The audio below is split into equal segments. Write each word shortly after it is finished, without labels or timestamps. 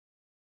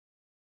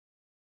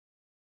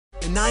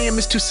An I am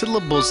is two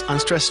syllables on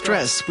stress,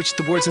 stress, which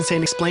the words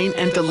insane explain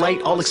and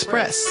delight all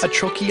express. A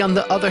trochee on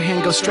the other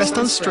hand goes stressed,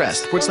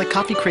 unstressed. Words like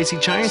coffee, crazy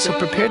giant, so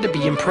prepared to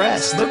be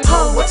impressed. But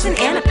Paul, what's an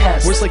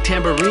anapest? Words like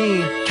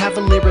tambourine,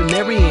 cavalier and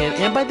Marian,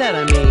 and by that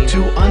I mean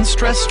to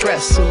unstress,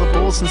 stress,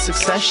 syllables in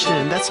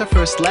succession. That's our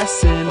first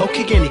lesson.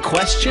 Okay, any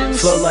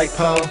questions? Flow like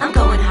Poe. I'm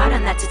going hard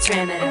on that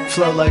tetrameter.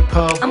 Flow like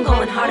Poe. I'm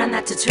going hard on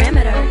that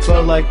tetrameter.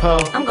 Flow like Poe.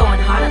 I'm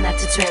going hard on that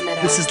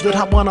tetrameter. This is Lit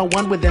Hop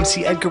 101 with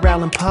MC Edgar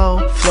Allan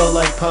Poe. Flow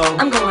like Poe.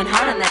 I'm going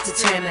hard on that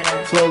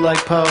tetrameter. Flow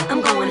like Poe.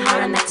 I'm going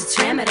hard on that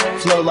tetrameter.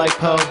 Flow like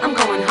Poe. I'm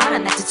going hard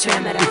on that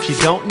tetrameter. If you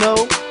don't know,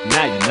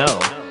 now you know.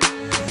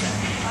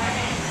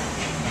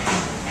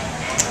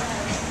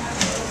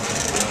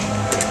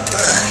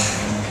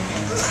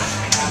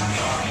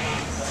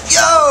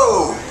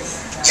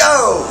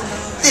 Yo,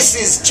 this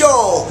is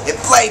Joel at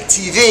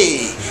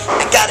BlankTV.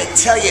 I gotta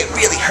tell you, it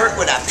really hurt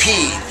when I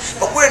peed.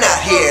 But we're not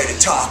here to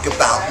talk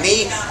about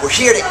me. We're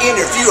here to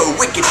interview a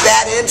wicked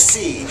bad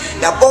MC.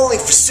 Now, Bowling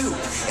for Soup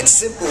and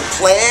Simple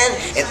Plan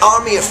and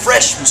Army of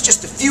Freshmen's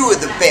just a few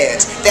of the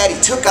bands that he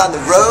took on the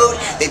road.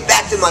 They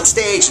backed him on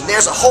stage, and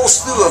there's a whole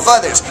slew of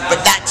others, but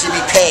not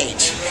Jimmy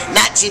Page.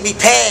 Not Jimmy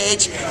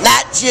Page.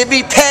 Not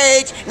Jimmy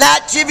Page.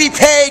 Not Jimmy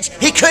Page.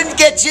 He couldn't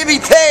get Jimmy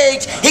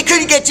Page. He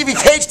couldn't get Jimmy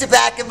Page to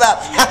back him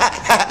up.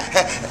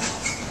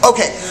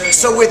 Okay,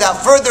 so without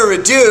further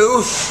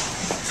ado,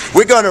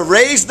 we're gonna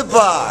raise the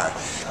bar,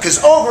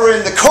 because over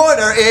in the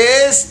corner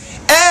is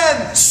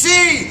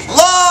MC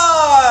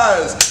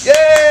Lars! Yay!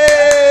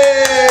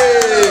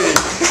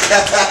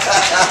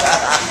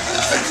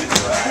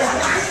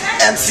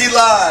 MC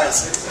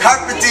Lars,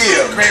 carpe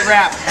diem. Great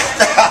rap.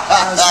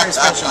 That was very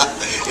special.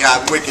 Yeah,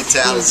 I'm wicked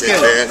talented,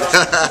 man.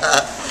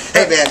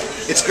 Hey, man,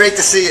 it's great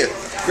to see you.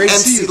 Great to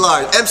see you.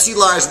 Lars. MC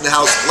Lars in the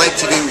house,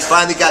 BlankTV. We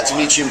finally got to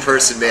meet you in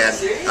person, man.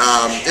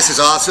 This is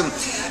awesome.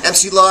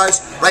 MC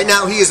Lars, right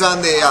now he is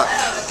on the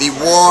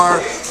War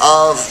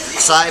of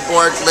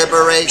Cyborg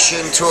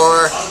Liberation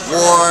Tour.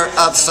 War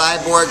of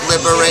Cyborg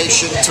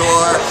Liberation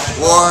Tour.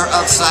 War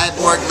of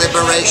Cyborg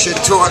Liberation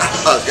Tour.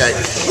 Okay.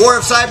 War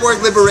of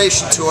Cyborg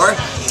Liberation Tour.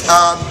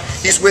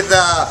 He's with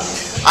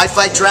I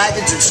Fight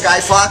Dragons and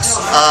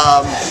Skyfox.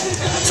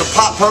 Some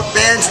pop punk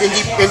bands,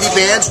 indie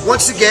bands.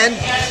 Once again,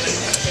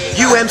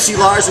 you, MC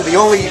Lars, are the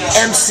only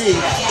MC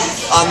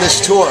on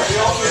this tour.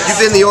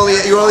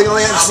 You're the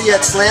only MC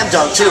at Slam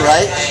Dunk too,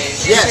 right?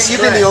 Yes,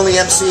 you've been the only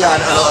MC on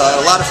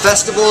a lot of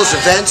festivals,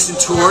 events, and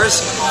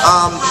tours.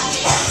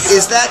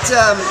 Is that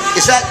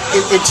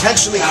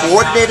intentionally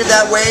coordinated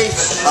that way?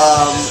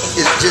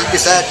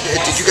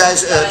 Did you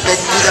guys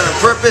do that on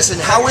purpose? And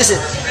how is it?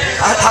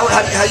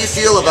 How you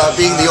feel about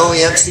being the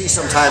only MC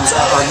sometimes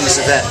on these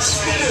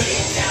events?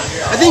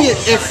 I think it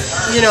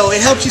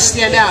helps you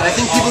stand out. I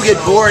think people get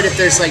bored if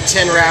there's like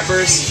 10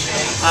 rappers.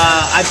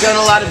 I've done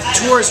a lot of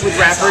tours with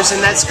rappers,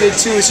 and that's good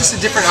too. It's just a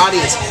different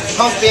audience.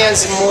 Punk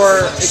bands are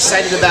more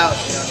excited about,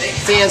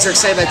 fans are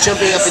excited about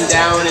jumping up and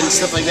down and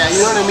stuff like that.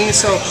 You know what I mean?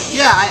 So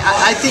yeah,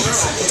 I think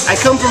I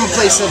come from a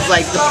place of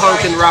like the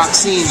punk and rock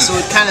scene, so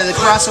it kind of, the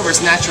crossover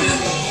is natural to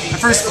me. My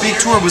first big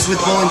tour was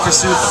with Bowling for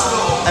Soup,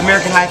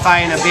 American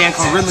Hi-Fi, and a band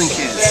called Riddling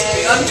Kids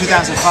in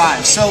 2005.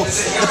 So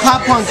the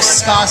pop punk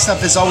ska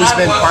stuff has always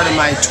been part of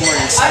my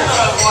touring style.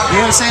 You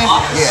know what I'm saying?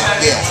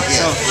 Yeah.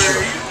 So,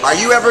 sure. Are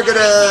you ever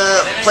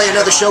gonna play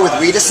another show with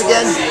Wheatus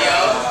again?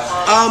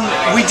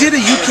 We did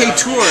a UK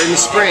tour in the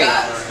spring,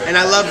 and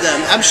I love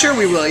them. I'm sure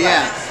we will.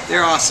 Yeah,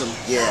 they're awesome.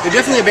 Yeah. They're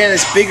definitely a band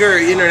that's bigger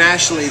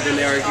internationally than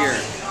they are here.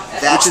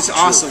 That's which is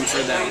awesome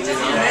for them, you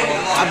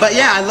know. But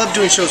yeah, I love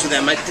doing shows with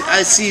them.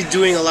 I see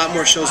doing a lot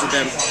more shows with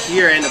them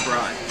here and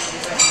abroad.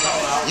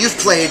 You've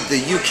played the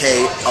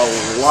UK a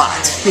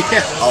lot.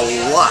 Yeah. A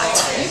lot.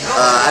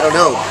 I don't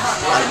know,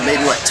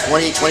 maybe what,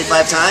 20,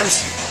 25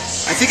 times?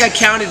 I think I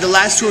counted, the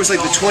last tour was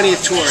like the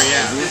 20th tour,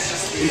 yeah,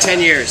 in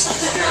 10 years.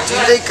 Do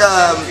you think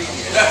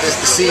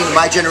the scene,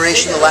 my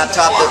generation, the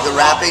laptop, the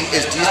rapping,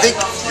 do you think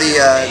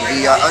the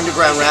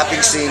underground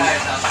rapping scene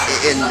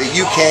in the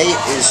UK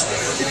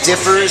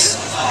differs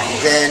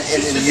than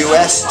in the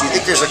US? Do you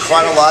think there's a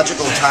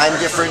chronological time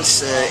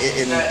difference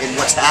in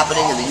what's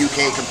happening in the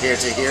UK compared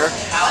to here?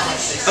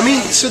 I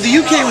mean, so the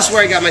UK was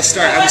where I got my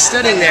start. I was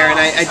studying there, and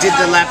I did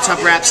the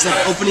laptop rap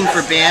stuff, opening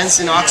for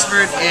bands in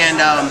Oxford, and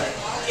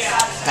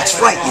that's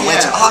right, you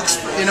went to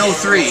Oxford. In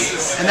 03,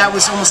 and that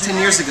was almost 10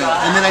 years ago.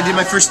 And then I did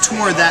my first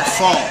tour that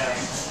fall.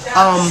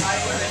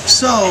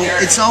 So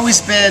it's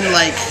always been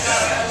like,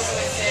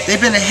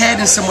 they've been ahead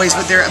in some ways,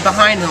 but they're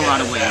behind in a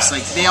lot of ways.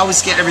 Like, they always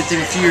get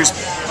everything a few years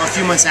or a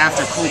few months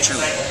after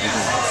culturally.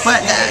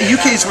 But the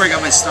UK is where I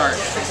got my start.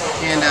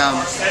 And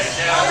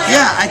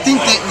yeah, I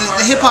think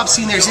the hip-hop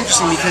scene there is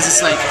interesting because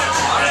it's like,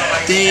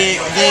 they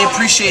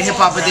appreciate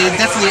hip-hop, but they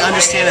definitely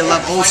understand and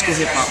love old school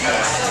hip-hop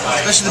more.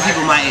 Especially the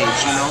people my age,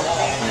 you know?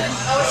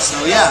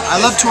 So yeah, I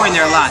love touring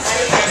there a lot.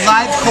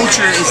 Live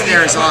culture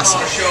is awesome.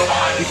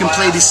 You can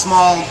play these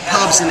small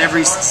pubs in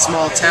every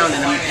small town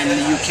in the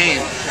UK.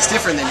 It's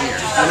different than here.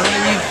 You know what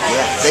I mean?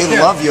 Yeah, they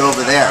love you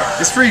over there.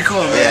 It's pretty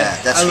cool, man. Yeah,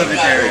 that's I love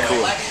it there. Very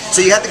cool.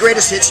 So you had the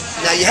greatest hits.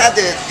 Now you had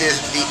the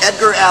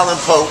Edgar Allan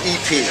Poe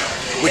EP,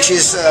 which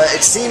is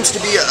it seems to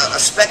be a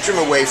spectrum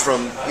away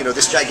from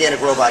this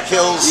Gigantic Robot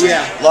Kills,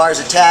 Lars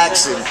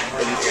Attacks, and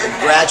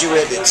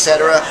Graduate,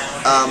 etc.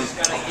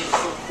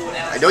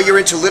 I know you're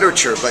into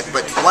literature, but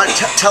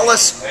tell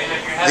us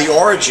the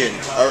origin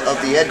of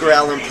the Edgar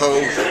Allan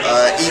Poe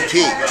EP.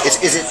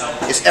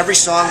 Is every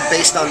song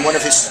based on one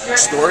of his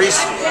stories?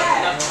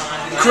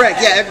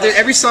 Correct, yeah,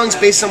 every song's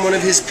based on one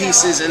of his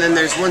pieces, and then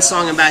there's one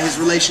song about his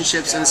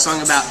relationships and a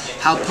song about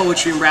how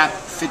poetry and rap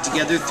fit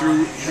together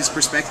through his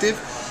perspective.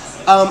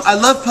 I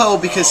love Poe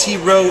because he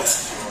wrote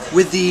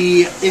with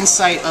the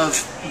insight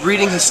of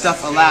reading his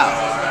stuff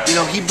aloud.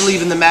 He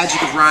believed in the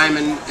magic of rhyme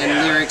and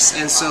lyrics,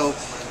 and so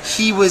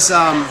he was,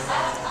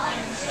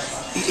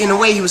 in a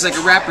way, he was like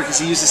a rapper because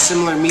he used a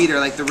similar meter,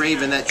 like the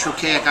Raven. That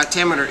trochaic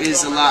octameter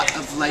is a lot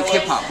of like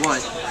hip hop. 1,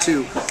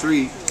 2,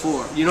 3,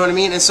 4. You know what I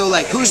mean? And so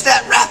like, who's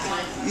that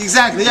rapping?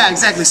 Exactly, yeah,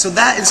 exactly. So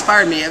that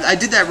inspired me. I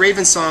did that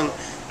Raven song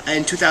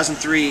in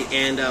 2003,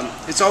 and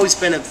it's always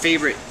been a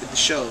favorite at the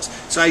shows.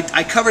 So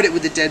I covered it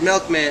with the Dead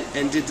Milkmen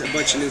and did a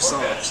bunch of new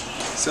songs.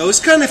 So it was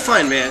kind of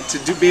fun, man,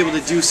 to be able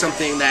to do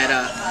something that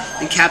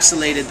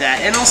encapsulated that.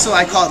 And also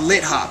I call it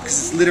lit hop because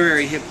it's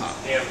literary hip hop.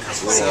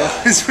 So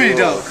it's pretty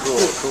dope.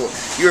 Cool.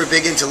 You were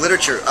big into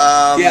literature.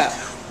 Yeah.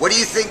 What do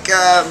you think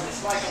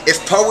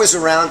if Poe was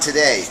around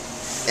today?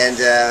 And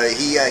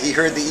he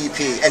heard the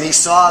EP and he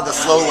saw the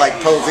Flow Like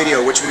Poe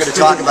video, which we're going to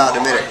talk about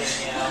in a minute.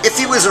 If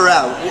he was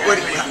around, what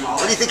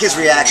do you think his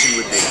reaction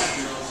would be?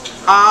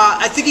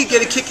 I think he'd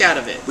get a kick out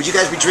of it. Would you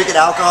guys be drinking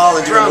alcohol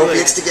and doing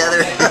opiates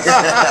together?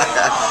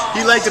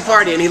 He liked to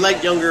party and he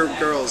liked younger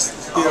girls.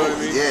 You know what I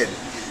mean? He did.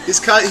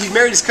 He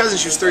married his cousin.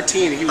 She was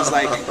 13. He was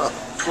like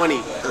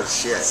 20. Oh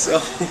shit.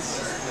 So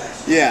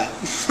yeah.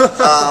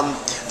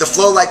 The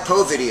Flow Like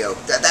Poe video,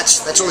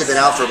 that's only been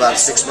out for about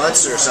 6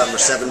 months or something, or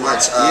 7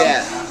 months.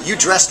 You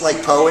dressed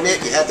like Poe in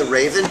it. You had the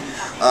Raven.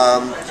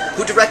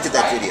 Who directed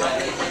that video?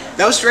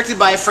 That was directed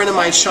by a friend of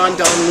mine, Sean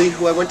Donnelly,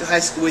 who I went to high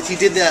school with. He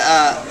did the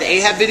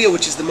Ahab video,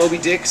 which is the Moby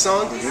Dick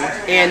song,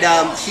 and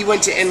he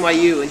went to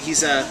NYU, and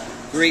he's a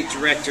great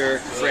director,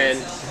 friend,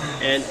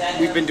 and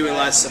we've been doing a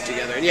lot of stuff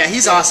together. And yeah,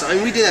 he's awesome. I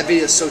mean, we did that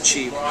video so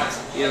cheap,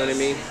 you know what I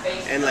mean?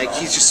 And like,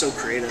 he's just so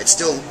creative. It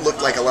still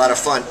looked like a lot of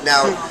fun.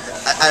 Now,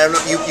 I don't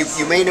know,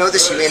 you may know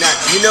this, you may not.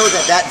 You know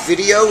that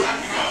video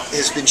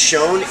has been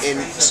shown in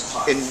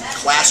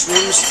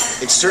classrooms,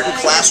 in certain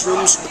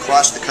classrooms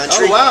across the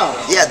country. Oh,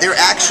 wow. Yeah, there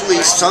actually,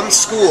 some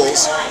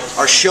schools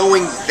are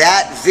showing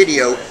that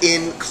video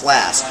in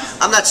class.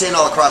 I'm not saying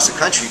all across the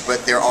country,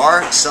 but there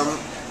are some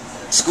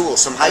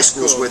schools, some high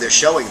schools where they're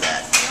showing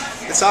that.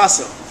 It's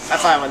awesome. High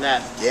five on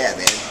that. Yeah,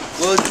 man.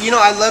 Well,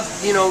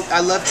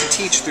 I love to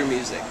teach through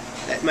music.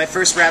 My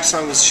first rap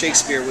song was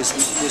Shakespeare, was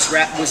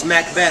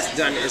Macbeth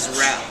done as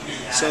rap.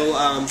 So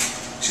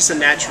it's just a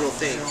natural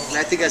thing, and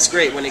I think that's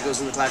great when it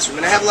goes in the classroom.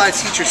 And I have a lot of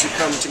teachers who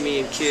come to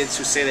me and kids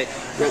who say they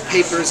wrote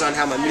papers on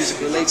how my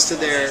music relates to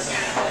the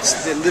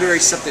literary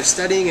stuff they're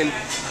studying. And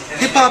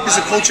hip hop is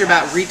a culture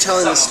about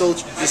retelling the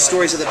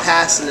stories of the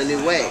past in a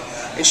new way.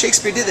 And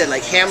Shakespeare did that.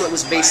 Like Hamlet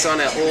was based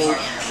on an old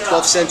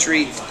 12th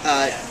century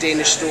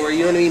Danish story.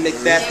 You know what I mean?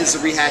 Macbeth is a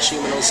rehashing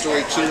of an old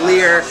story. King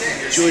Lear,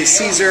 Julius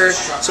Caesar.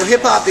 So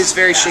hip hop is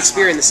very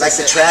Shakespearean. Like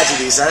the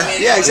tragedies, huh?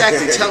 Yeah,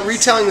 exactly.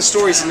 Retelling the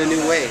stories in a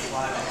new way.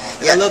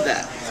 And I love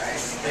that.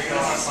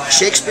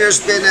 Shakespeare's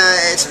been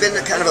it's been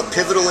a kind of a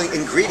pivotal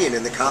ingredient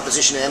in the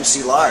composition of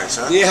MC Lars,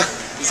 huh? Yeah.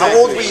 Exactly. How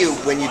old were you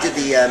when you did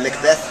the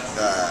Macbeth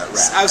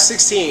rap? I was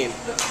 16,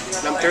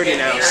 and I'm 30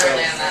 now, so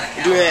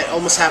I'm doing that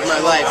almost half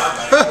my life.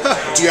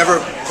 Do you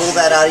ever pull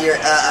that out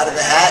of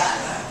the hat?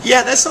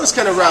 Yeah, that song's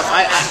kind of rough.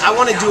 I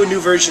want to do a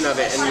new version of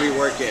it and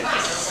rework it.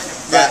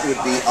 That would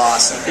be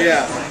awesome.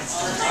 Yeah,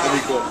 that'd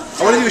be cool.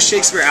 I want to do a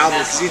Shakespeare album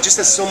because he just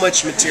has so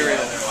much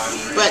material.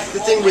 But the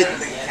thing with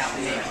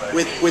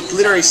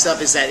literary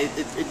stuff is that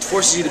it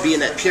forces you to be in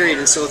that period,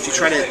 and so if you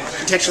try to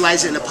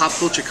contextualize it in a pop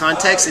culture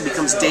context, it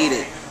becomes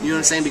dated. You know what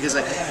I'm saying? Because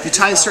like if you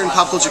tie in certain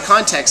pop culture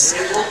contexts,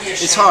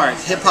 it's hard.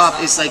 Hip hop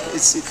is like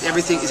it's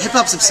everything. Hip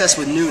hop's obsessed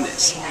with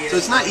newness, so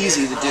it's not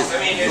easy to do.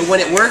 But when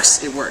it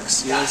works, it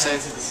works. You know what I'm saying?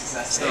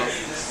 So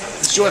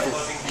it's joyful.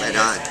 Right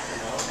on.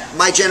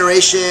 My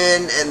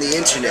generation and the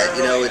internet,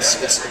 you know, it's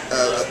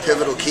a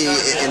pivotal key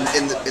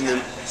in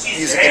the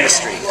music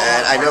industry,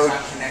 and I know,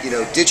 you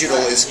know, digital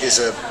is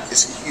a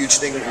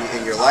huge thing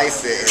in your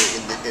life,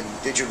 in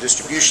digital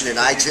distribution and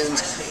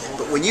iTunes.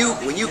 But when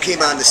you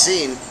came on the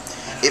scene,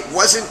 it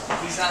wasn't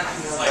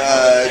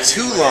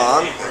too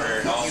long.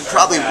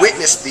 probably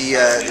witnessed the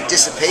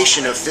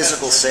dissipation of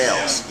physical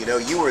sales. You know,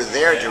 you were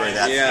there during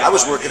that. Yeah. I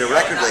was working a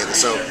record label,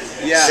 so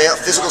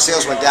physical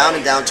sales went down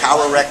and down.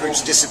 Tower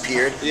Records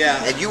disappeared,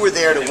 and you were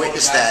there to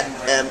witness that.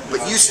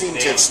 But you seem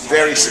to have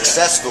very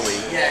successfully,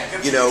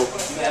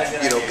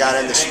 got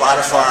into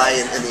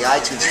Spotify and the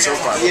iTunes and so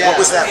far. What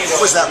was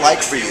that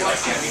like for you?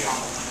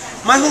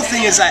 My whole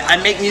thing is I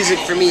make music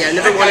for me. I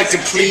never wanted to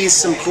please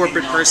some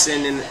corporate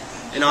person in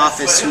an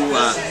office who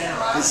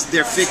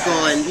they're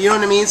fickle, and you know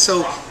what I mean?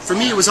 So for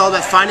me, it was all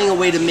about finding a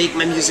way to make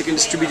my music and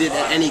distribute it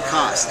at any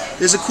cost.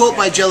 There's a quote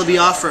by Jello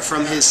Biafra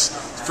from his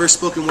first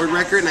spoken word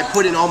record, and I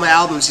put it in all my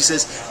albums. He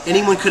says,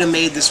 anyone could have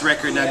made this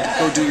record, now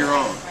go do your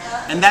own.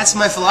 And that's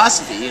my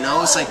philosophy, you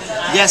know. It's like,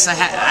 yes, I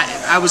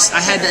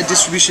had a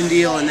distribution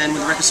deal, and then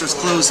when the record stores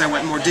closed, I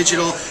went more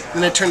digital.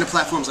 Then I turned to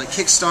platforms like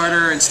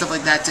Kickstarter and stuff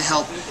like that to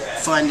help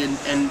fund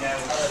and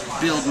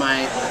build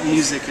my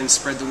music and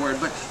spread the word.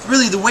 But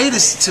really, the way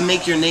to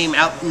make your name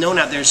known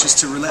out there is just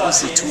to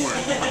relentlessly tour.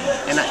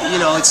 And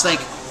it's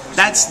like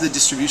that's the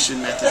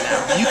distribution method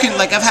now. You can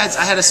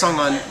I had a song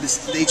on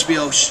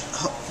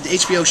the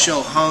HBO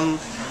show Hung.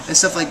 And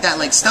stuff like that.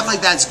 Stuff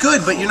like that's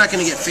good, but you're not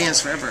going to get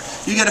fans forever.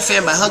 You get a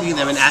fan by hugging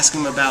them and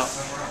asking them about,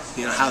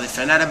 how they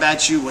found out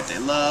about you, what they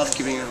love,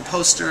 giving them a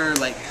poster,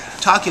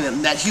 talking to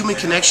them. That human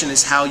connection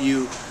is how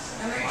you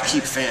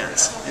keep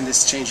fans in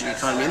this changing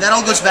economy. And that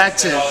all goes back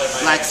to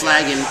Black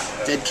Flag and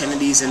Dead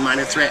Kennedys and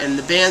Minor Threat and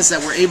the bands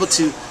that were able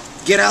to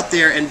get out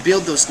there and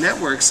build those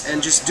networks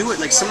and just do it.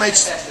 Some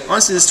nights,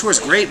 honestly, this tour is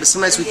great, but some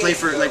nights we play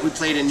for, we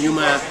played in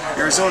Yuma,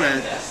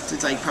 Arizona, to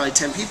probably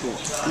 10 people.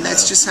 And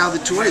that's just how the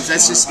tour is.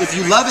 That's just, if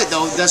you love it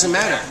though, it doesn't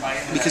matter.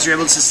 Because you're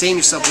able to sustain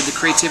yourself with the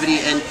creativity,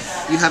 and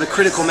you have a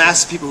critical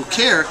mass of people who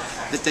care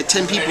that the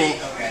 10 people,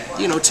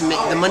 to make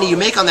the money you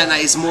make on that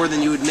night is more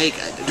than you would make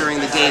during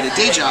the day at a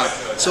day job.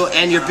 So,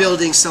 and you're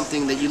building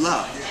something that you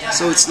love.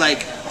 So it's I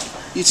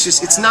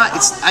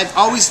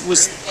always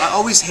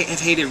have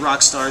hated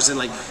rock stars and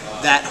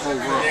that whole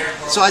world.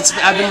 So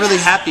I've been really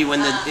happy when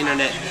the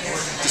internet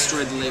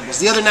destroyed the labels.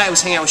 The other night I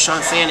was hanging out with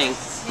Sean Fanning.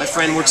 My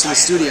friend works in the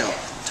studio,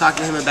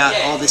 talking to him about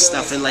all this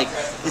stuff, and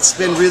it's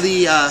been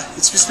really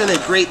it's just been a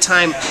great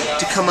time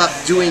to come up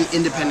doing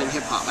independent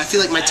hip hop. I feel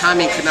like my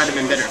timing could not have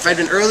been better. If I'd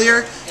been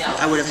earlier,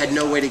 I would have had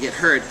no way to get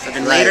heard. If I'd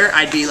been later,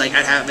 I'd be I'd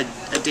have a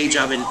day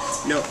job, and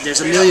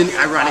there's a million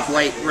ironic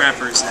white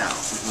rappers now.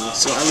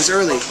 So I was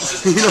early.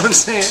 You know what I'm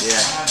saying?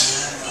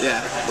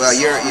 Yeah. Well,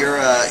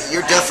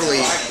 you're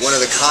definitely one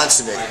of the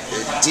consummate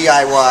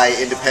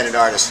DIY independent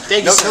artists.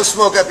 Thank you. No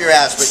smoke up your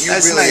ass, but you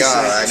really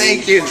are.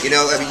 Thank you.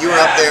 You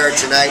were up there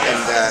tonight, and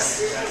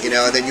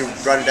and then you're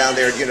running down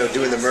there,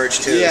 doing the merch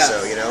too. Yeah.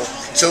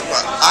 So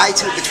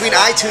between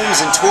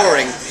iTunes and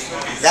touring,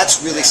 that's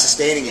really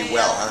sustaining you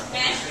well, huh?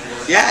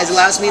 Yeah, it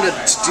allows me to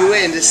do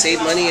it and to save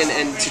money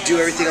and to do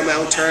everything on my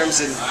own terms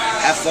and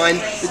have fun.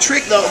 The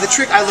trick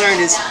I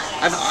learned is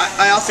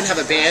I often have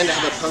a band. I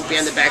have a punk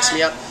band that backs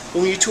me up. But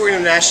when you tour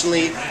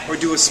internationally or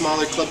do a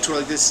smaller club tour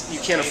like this,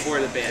 you can't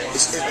afford a band.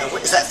 Is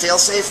that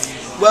Failsafe?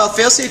 Well,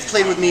 Failsafe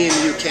played with me in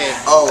the UK.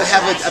 Oh. I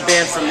have a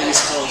band from the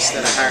East Coast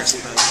that I hire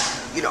sometimes.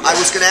 I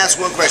was going to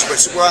ask one question, but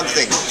we're on the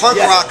thing.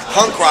 Punk rock.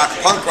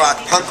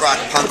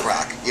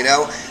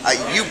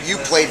 You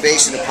played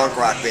bass in a punk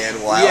rock band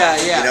a while.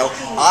 Yeah.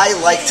 I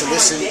like to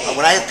listen.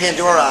 When I have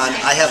Pandora on,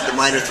 I have the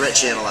Minor Threat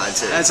channel on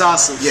too. That's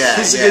awesome. Yeah,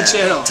 it's a good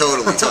channel.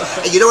 Totally.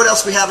 And you know what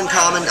else we have in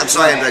common? I'm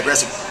sorry, I'm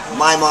digressing.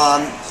 My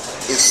mom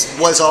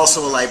was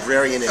also a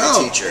librarian and a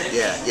teacher.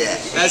 Yeah.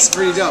 That's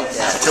pretty dope.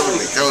 Yeah,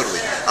 totally.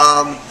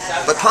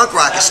 But punk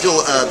rock is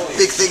still a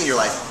big thing in your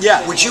life.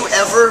 Yeah. Have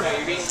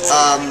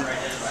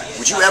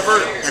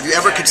you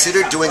ever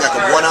considered doing a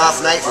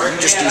one-off night where you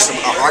just do a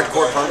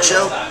hardcore punk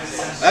show?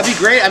 That'd be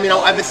great.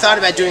 I've been thought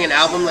about doing an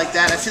album like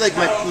that. I feel like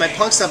my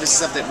punk stuff is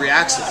stuff that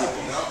reacts to people.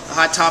 The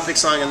Hot Topic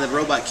song and the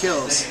Robot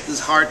Kills is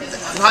hard.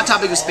 The Hot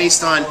Topic was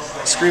based on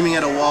Screaming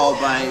at a Wall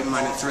by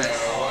Minor Threat.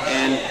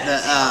 And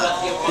the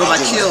Robot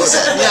Kills,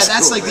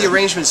 that's cool, the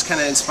arrangement's kind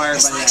of inspired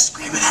by that.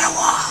 Screaming at a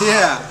Wall.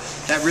 Yeah,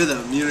 that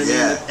rhythm, you know what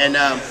I mean?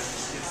 And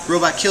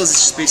Robot Kills is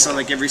just based on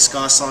every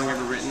ska song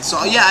ever written.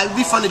 So yeah, it'd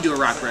be fun to do a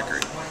rock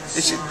record.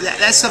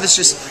 That stuff is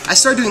just, I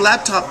started doing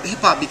laptop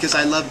hip-hop because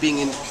I love being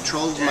in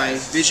control of my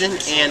vision,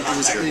 and it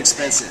was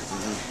inexpensive.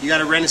 You got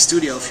to rent a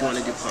studio if you want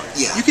to do punk.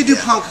 You could do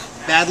punk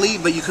badly,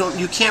 but you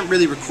can't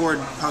really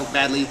record punk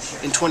badly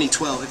in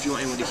 2012 if you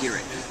want anyone to hear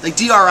it.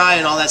 DRI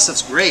and all that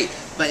stuff's great,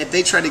 but if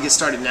they tried to get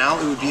started now,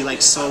 it would be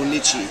so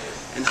niche-y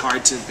and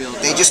hard to build.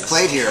 They just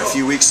played here a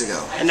few weeks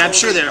ago. And I'm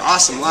sure they're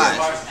awesome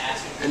live.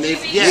 And me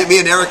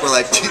and Eric were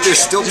like, dude, they're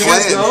still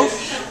playing. You guys go?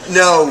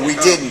 No, we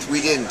didn't.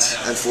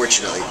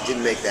 Unfortunately,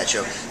 didn't make that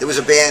show. There was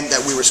a band that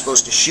we were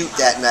supposed to shoot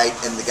that night,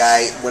 and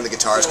one of the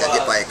guitarists got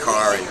hit by a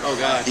car, and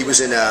he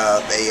was in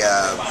a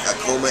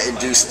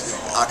coma-induced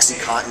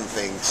OxyContin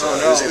thing. So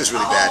it was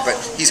really bad, but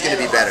he's going to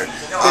be better.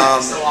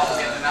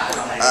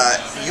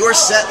 Your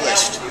set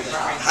list.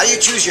 How do you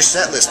choose your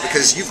set list?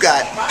 Because you've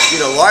got,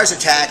 Lars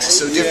Attacks is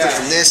so different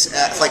from this.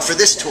 For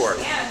this tour,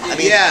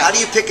 how do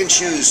you pick and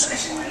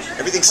choose?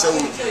 Everything's so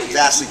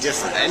vastly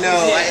different. I know.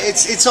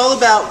 It's all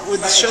about,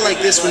 with a show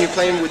like this, when you're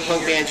playing with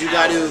punk bands, you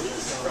got to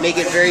make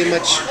it very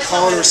much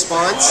call and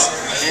response,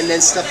 and then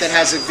stuff that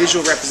has a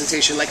visual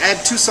representation. Like I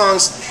have 2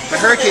 songs. My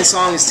Hurricane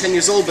song is 10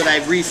 years old, but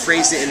I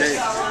rephrased it in the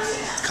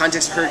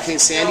context of Hurricane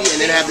Sandy, and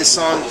then I have this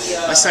song,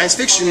 my science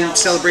fiction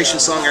celebration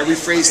song, I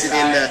rephrased it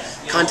in the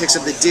context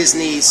of the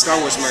Disney Star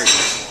Wars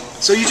merger.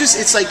 So you just,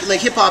 it's like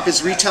hip-hop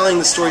is retelling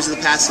the stories of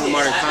the past in a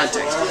modern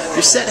context.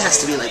 Your set has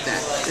to be like that.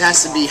 It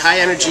has to be high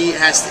energy, it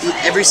has to,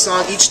 every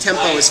song, each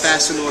tempo is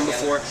faster than the one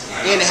before,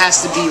 and it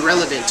has to be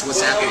relevant to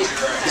what's happening.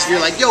 Because if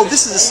you're like, yo,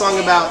 this is a song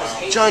about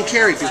John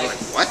Kerry, people are like,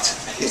 what?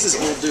 Who's this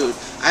old dude?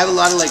 I have a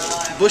lot of like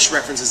Bush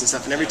references and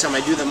stuff, and every time I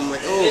do them, I'm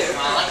like,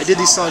 oh, I did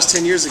these songs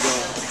 10 years ago.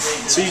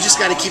 So you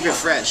just got to keep it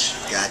fresh.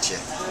 Gotcha.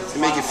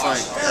 And make it fun.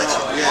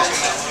 Gotcha. Yeah.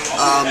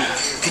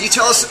 Can you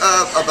tell us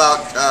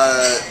about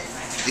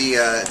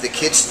the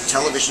kids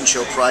television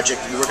show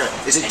project you work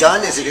on? Is it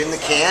done? Is it in the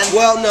can?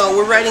 Well, no,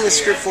 we're writing a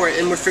script for it,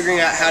 and we're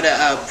figuring out how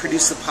to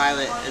produce the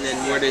pilot and then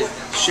where to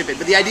ship it.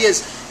 But the idea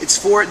is, it's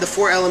the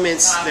 4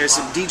 elements. There's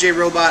a DJ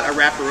robot, a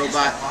rapper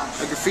robot,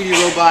 a graffiti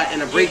robot,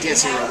 and a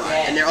breakdancing robot.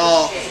 And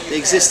they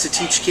exist to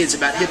teach kids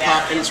about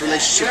hip-hop and its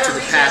relationship to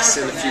the past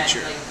and the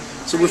future.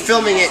 So we're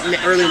filming it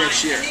early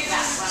next year.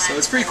 So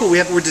it's pretty cool.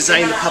 We're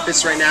designing the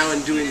puppets right now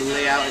and doing the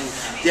layout. And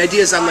the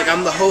idea is I'm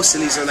the host,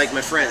 and these are like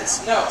my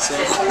friends. So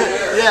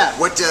yeah.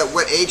 What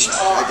age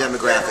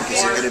demographic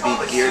is it going to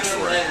be geared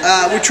for?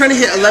 We're trying to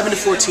hit 11 to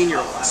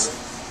 14-year-olds.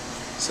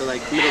 So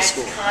like middle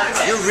school.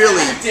 You're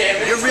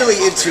really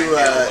into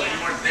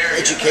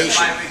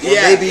education. Or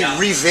Yeah. maybe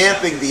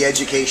revamping the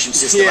education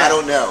system. Yeah. I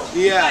don't know.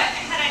 Yeah.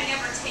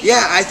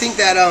 Yeah, I think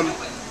that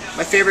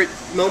my favorite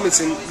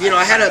moments, and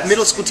I had a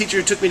middle school teacher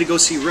who took me to go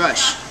see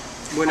Rush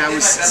when I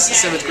was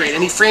 7th grade,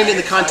 and he framed it in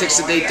the context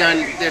that they'd done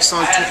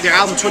their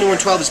album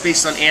 2112 is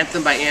based on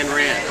Anthem by Ayn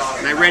Rand,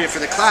 and I read it for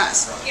the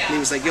class, and he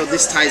was like, yo,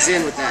 this ties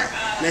in with that.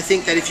 And I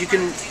think that if you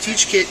can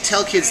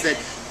tell kids that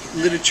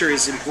literature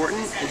is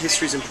important and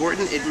history is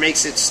important, it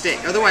makes it stick.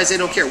 Otherwise, they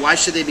don't care. Why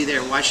should they be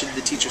there? Why should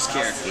the teachers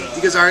care?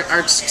 Because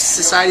our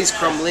society's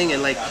crumbling,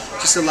 and like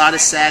just a lot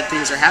of sad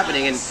things are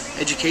happening, and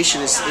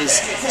education is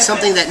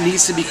something that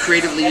needs to be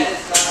creatively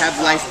have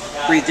life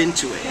breathed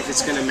into it if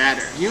it's going to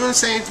matter. You know what I'm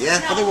saying?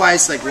 Yeah.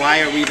 Otherwise, like,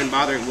 why are we even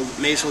bothering? We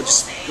may as well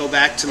just go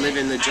back to live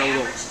in the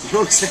jungle. You know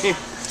what I'm saying?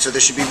 So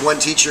there should be one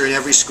teacher in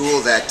every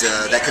school that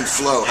can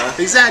flow, huh?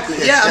 Exactly.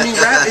 Yeah, I mean,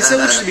 rap is so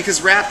interesting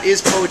because rap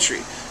is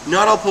poetry.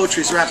 Not all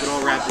poetry is rap, but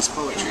all rap is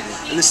poetry.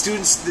 And the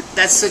students,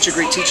 that's such a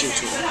great teaching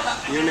tool.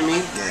 You know what I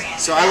mean? Yeah.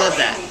 So I love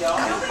that.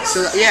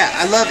 So yeah,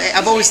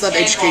 I've always loved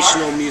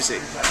educational music.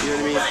 You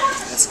know what I mean?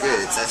 That's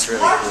good. That's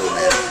really cool,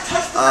 man.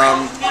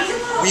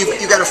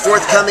 You got a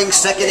forthcoming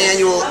 2nd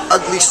annual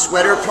Ugly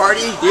Sweater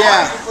Party?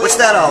 Yeah. What's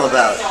that all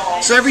about?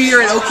 So every year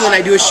in Oakland,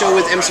 I do a show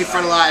with MC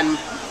Frontalot, and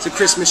it's a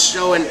Christmas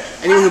show, and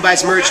anyone who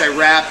buys merch, I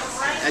rap.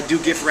 I do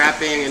gift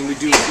wrapping, and we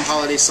do some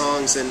holiday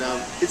songs, and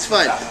it's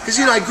fun. Because,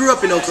 I grew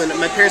up in Oakland.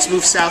 My parents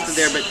moved south of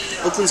there, but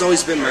Oakland's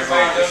always been my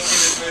home.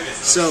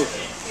 So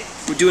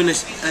we're doing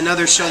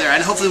another show there,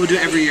 and hopefully we'll do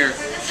it every year.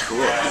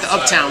 Cool. At the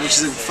Uptown, which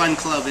is a fun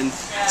club, and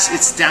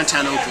it's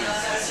downtown Oakland.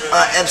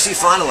 MC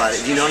Frontalot,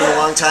 have you known him a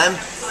long time?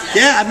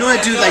 Yeah, I've known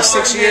that dude like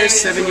 6 years,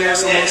 7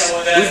 years almost.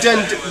 We've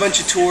done a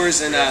bunch of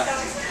tours, and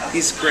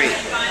he's great.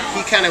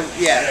 He kind of,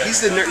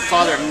 he's the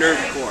father of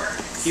nerdcore.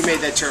 He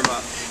made that term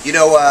up.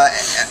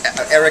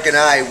 Eric and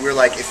I, we're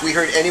like, if we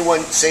heard anyone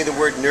say the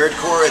word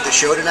nerdcore at the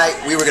show tonight,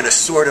 we were going to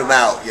sort them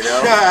out,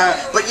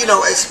 But,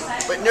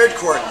 but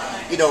nerdcore,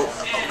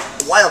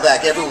 a while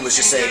back, everyone was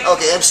just saying,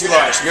 okay, MC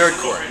Lars,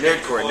 nerdcore.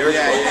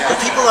 Yeah. But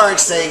people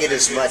aren't saying it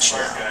as much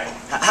now.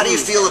 How do you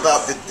feel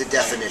about the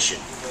definition?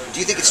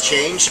 Do you think it's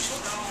changed?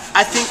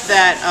 I think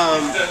that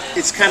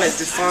it's kind of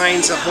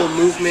defines a whole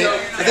movement.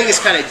 I think it's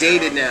kind of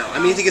dated now. I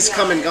mean, I think it's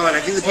come and gone. I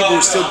think the people who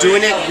are still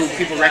doing it, who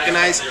people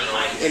recognize,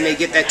 and they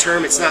get that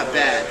term, it's not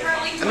bad.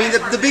 I mean,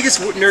 the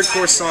biggest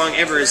nerdcore song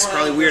ever is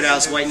probably Weird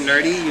Al's White and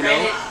Nerdy,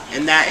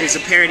 and that is a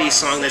parody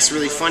song that's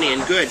really funny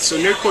and good. So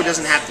nerdcore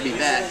doesn't have to be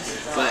bad,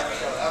 but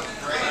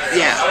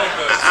yeah,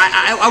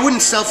 I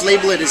wouldn't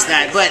self-label it as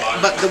that, but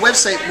the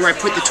website where I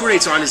put the tour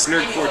dates on is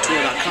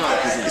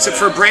nerdcoretour.com. So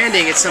for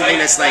branding, it's something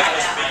that's like,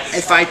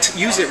 if I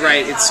use it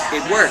right,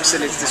 it works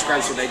and it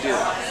describes what I do.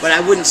 But I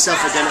wouldn't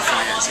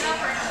self-identify as it.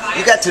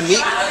 You got to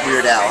meet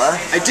Weird Al, huh?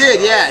 I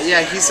did, yeah.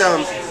 He's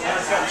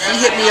he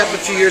hit me up a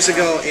few years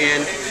ago,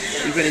 and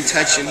we've been in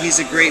touch. And he's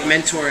a great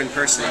mentor in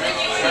person,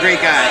 a great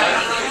guy.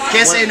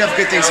 Can't say enough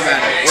good things about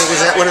him. Well,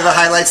 was that one of the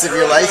highlights of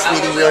your life,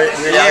 meeting Weird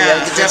Al?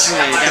 Yeah,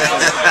 definitely.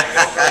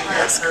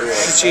 That's cool.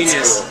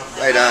 Genius.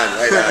 Cool. Right on.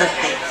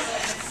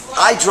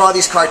 I draw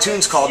these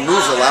cartoons called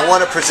Mooville. I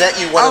want to present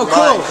you one of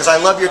mine because I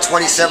love your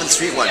 27th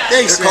Street one.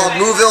 Thanks, They're called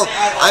Mooville.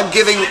 I'm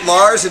giving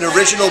Lars an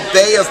original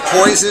Bay of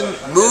Poison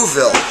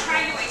Mooville.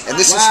 And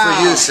this is for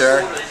you,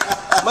 sir.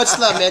 Much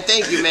love, man.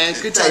 Thank you, man.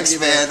 Good talking to you,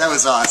 man. That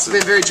was awesome.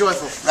 It's been very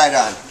joyful. Right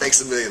on.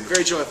 Thanks a million.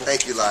 Very joyful.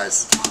 Thank you,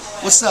 Lars.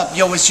 What's up?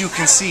 Yo, as you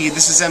can see,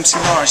 this is MC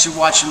Lars. You're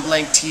watching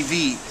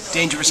BlankTV.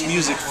 Dangerous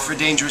music for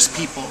dangerous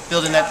people.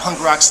 Building that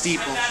punk rock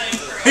steeple.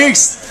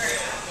 Peace.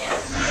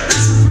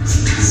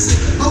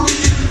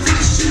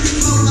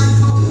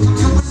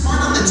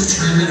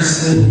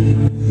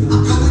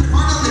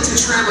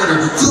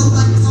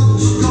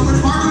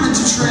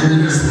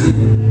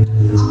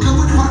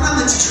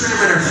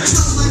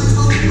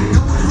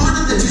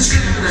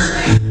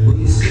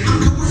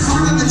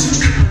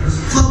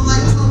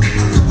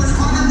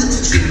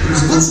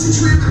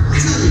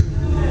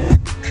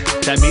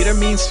 Diameter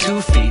means 2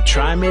 feet,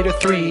 trimeter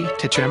 3,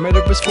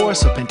 tetrameter is 4,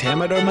 so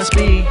pentameter must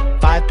be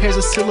 5 pairs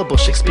of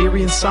syllables,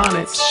 Shakespearean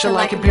sonnets. Shall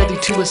I compare thee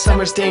to a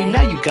summer's day?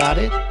 Now you got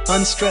it.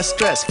 Unstressed,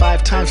 stress,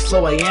 5 times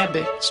flow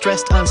iambic.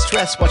 Stressed,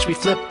 unstressed, watch me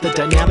flip the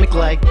dynamic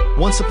like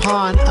once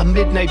upon a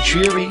midnight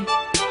dreary.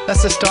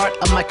 That's the start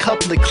of my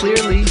couplet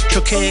clearly.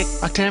 Trochaic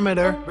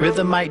octameter,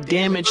 rhythm might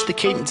damage. The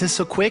cadence is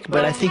so quick,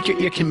 but I think your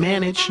ear can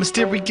manage.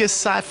 Mysterious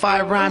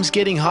sci-fi rhymes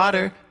getting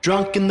hotter.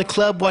 Drunk in the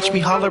club, watch me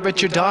holler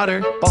at your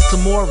daughter.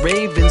 Baltimore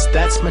Ravens,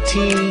 that's my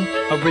team.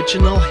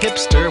 Original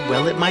hipster,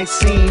 well it might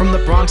seem. From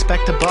the Bronx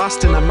back to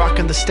Boston, I'm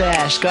rocking the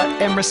stash.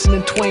 Got Emerson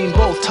and Twain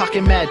both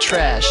talking mad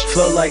trash.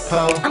 Flow like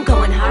Poe, I'm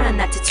going hard on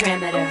that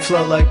tetrameter.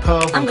 flow like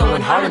Poe, I'm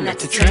going hard on that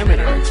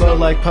tetrameter. flow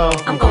like Poe.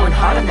 I'm going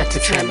hard on that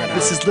tetrameter.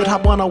 This is Lit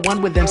Hop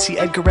 101 with MC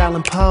Edgar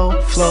Allan Poe.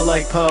 Flow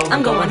like Poe,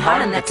 I'm going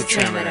hard on that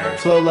tetrameter.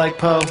 flow like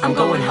Poe, I'm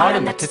going hard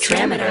on that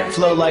tetrameter.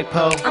 flow like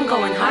Poe. I'm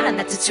going hard on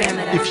that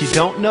tetrameter. If you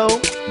don't know,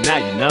 now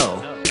you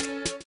know.